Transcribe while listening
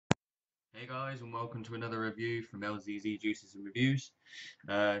Hey guys, and welcome to another review from Elzys Juices and Reviews.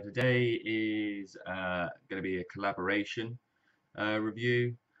 Today is going to be a collaboration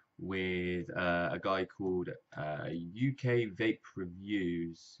review with a guy called UK Vape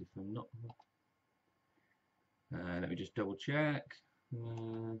Reviews. If I'm not, let me just double check.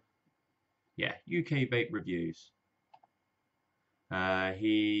 Yeah, UK Vape Reviews.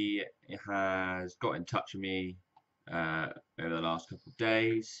 He has got in touch with me over the last couple of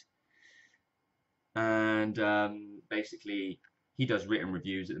days. And basically he does written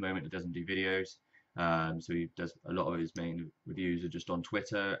reviews at the moment. He doesn't do videos, so he does a lot of his main reviews are just on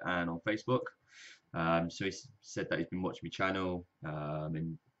Twitter and on Facebook. So he said that he's been watching my channel,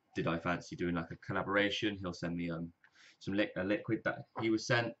 and did I fancy doing like a collaboration. He'll send me some liquid that he was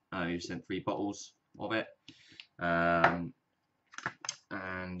sent. He was sent 3 bottles of it, and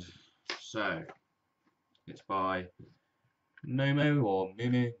so it's by Momo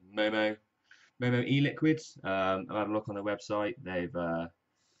e-liquids. I've had a look on their website. They've, I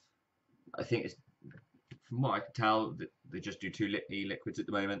think it's, from what I can tell, they just do 2 e-liquids at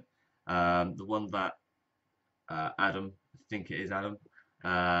the moment. The one that Adam, I think it is Adam,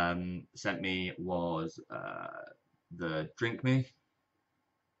 sent me was the Drink Me.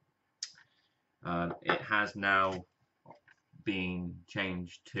 It has now been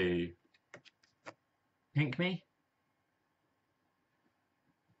changed to Pink Me.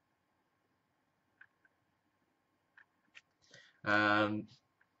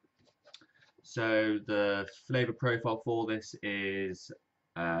 So the flavor profile for this is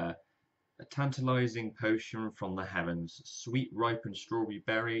a tantalizing potion from the heavens, sweet ripened strawberry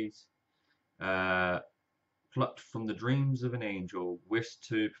berries, plucked from the dreams of an angel, whisked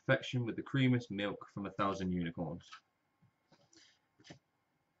to perfection with the creamiest milk from 1,000 unicorns.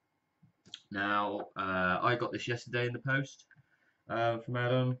 Now, I got this yesterday in the post from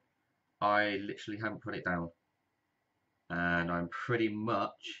Adam. I literally haven't put it down, and I'm pretty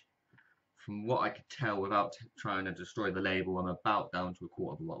much, from what I could tell without trying to destroy the label, I'm about down to a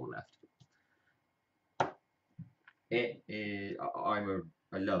quarter of a bottle left. It is. I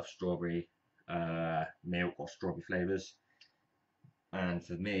love strawberry milk or strawberry flavors, and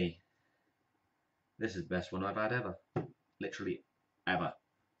for me, this is the best one I've had ever. Literally ever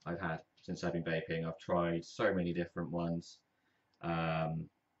I've had since I've been vaping. I've tried so many different ones.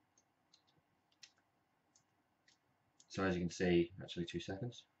 So as you can see, actually 2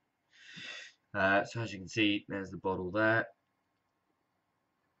 seconds. So as you can see, there's the bottle there.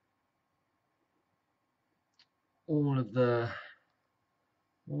 All of the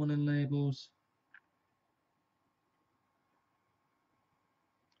warning labels.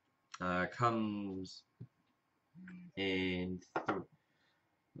 Comes in, I'm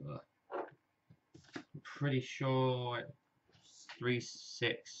pretty sure it's 3,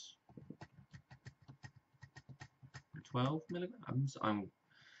 6, 12 milligrams.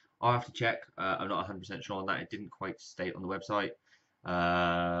 I'll have to check. I'm not 100% sure on that. It didn't quite state on the website,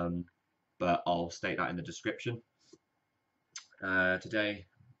 but I'll state that in the description. Today,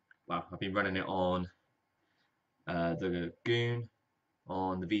 well, I've been running it on the Goon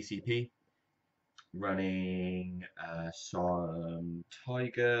on the VCP, running some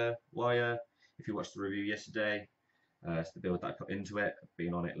Tiger wire. If you watched the review yesterday, it's the build that I put into it. I've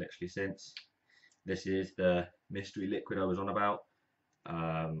been on it literally since. This is the mystery liquid I was on about.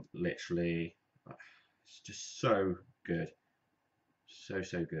 Literally, it's just so good, so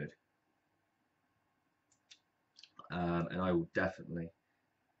good. And I will definitely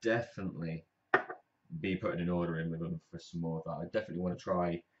be putting an order in with them for some more of that. I definitely want to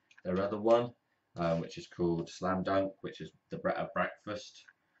try their other one, which is called Slam Dunk, which is the breakfast,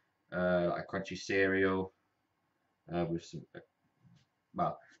 like crunchy cereal with some.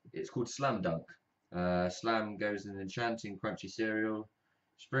 Well, it's called Slam Dunk. Slam goes in an enchanting crunchy cereal,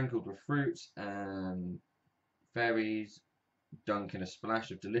 sprinkled with fruits and fairies, dunk in a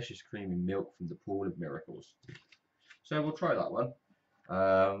splash of delicious creamy milk from the pool of miracles. So we'll try that one.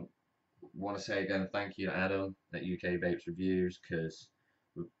 Want to say again thank you to Adam at UK Vapes Reviews, because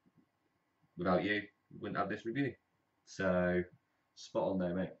without you, we wouldn't have this review. So spot on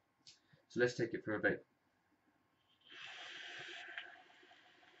there, mate. So let's take it for a vape.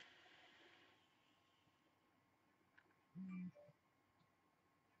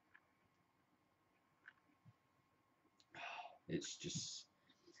 It's just,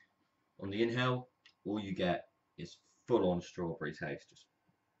 on the inhale, all you get is full on strawberry taste,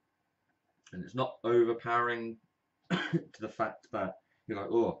 and it's not overpowering to the fact that you're like,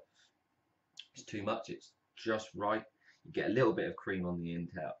 oh, it's too much. It's just right. You get a little bit of cream on the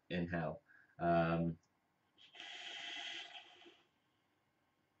inhale.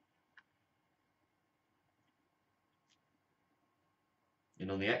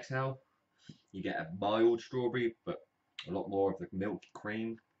 And on the exhale, you get a mild strawberry, but a lot more of the milky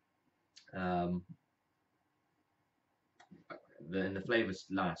cream. The flavours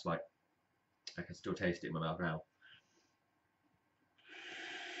last, like, I can still taste it in my mouth now.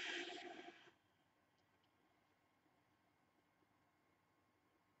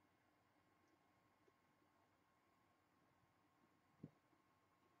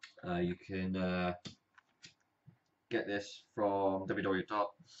 You can get this from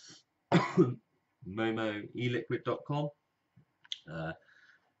www.momoeliquid.com. I'll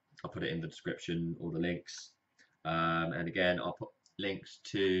put it in the description, all the links. And again, I'll put links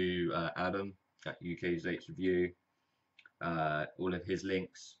to Adam at UK's Vapes Review, all of his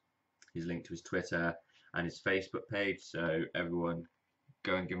links, his link to his Twitter and his Facebook page. So everyone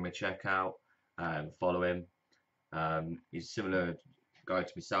go and give him a check out, follow him. He's a similar guy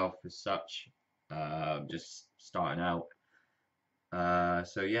to myself as such, just starting out.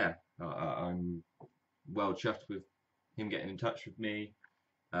 So yeah, I'm well chuffed with him getting in touch with me.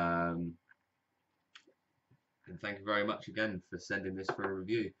 And thank you very much again for sending this for a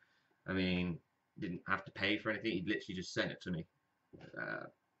review. I mean, didn't have to pay for anything, he literally just sent it to me.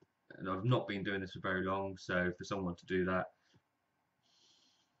 And I've not been doing this for very long, so for someone to do that,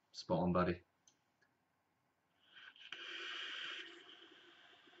 spot on, buddy.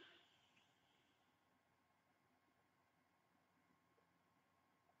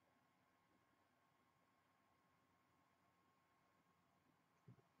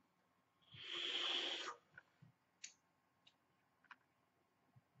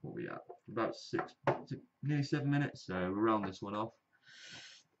 What we at? About nearly 7 minutes, so we'll round this one off.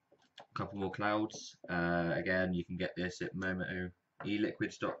 A couple more clouds. Again, you can get this at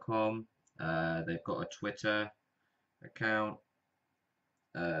momoeliquids.com. They've got a Twitter account,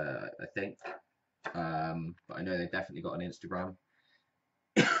 I think, but I know they've definitely got an Instagram.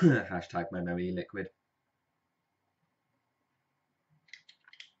 Hashtag momoeliquid.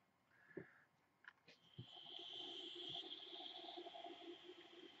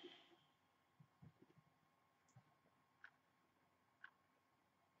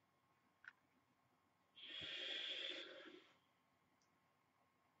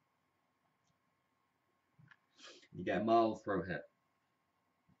 You get a mild throat hit.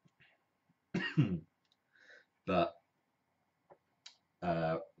 But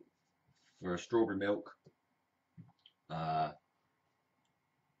for a strawberry milk, 10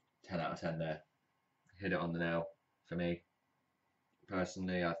 out of 10 there. Hit it on the nail for me.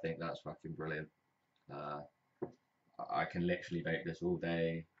 Personally, I think that's fucking brilliant. I can literally vape this all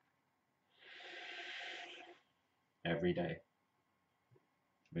day, every day.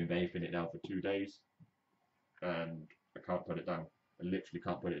 I've been vaping it now for 2 days, and I can't put it down. I literally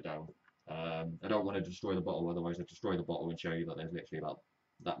can't put it down. I don't want to destroy the bottle, otherwise I'd destroy the bottle and show you that there's literally about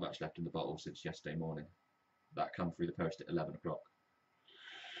that much left in the bottle since yesterday morning. That come through the post at 11 o'clock.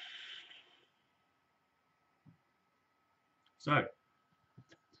 So,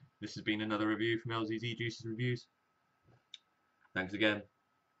 this has been another review from Elzys E-Juices Reviews. Thanks again.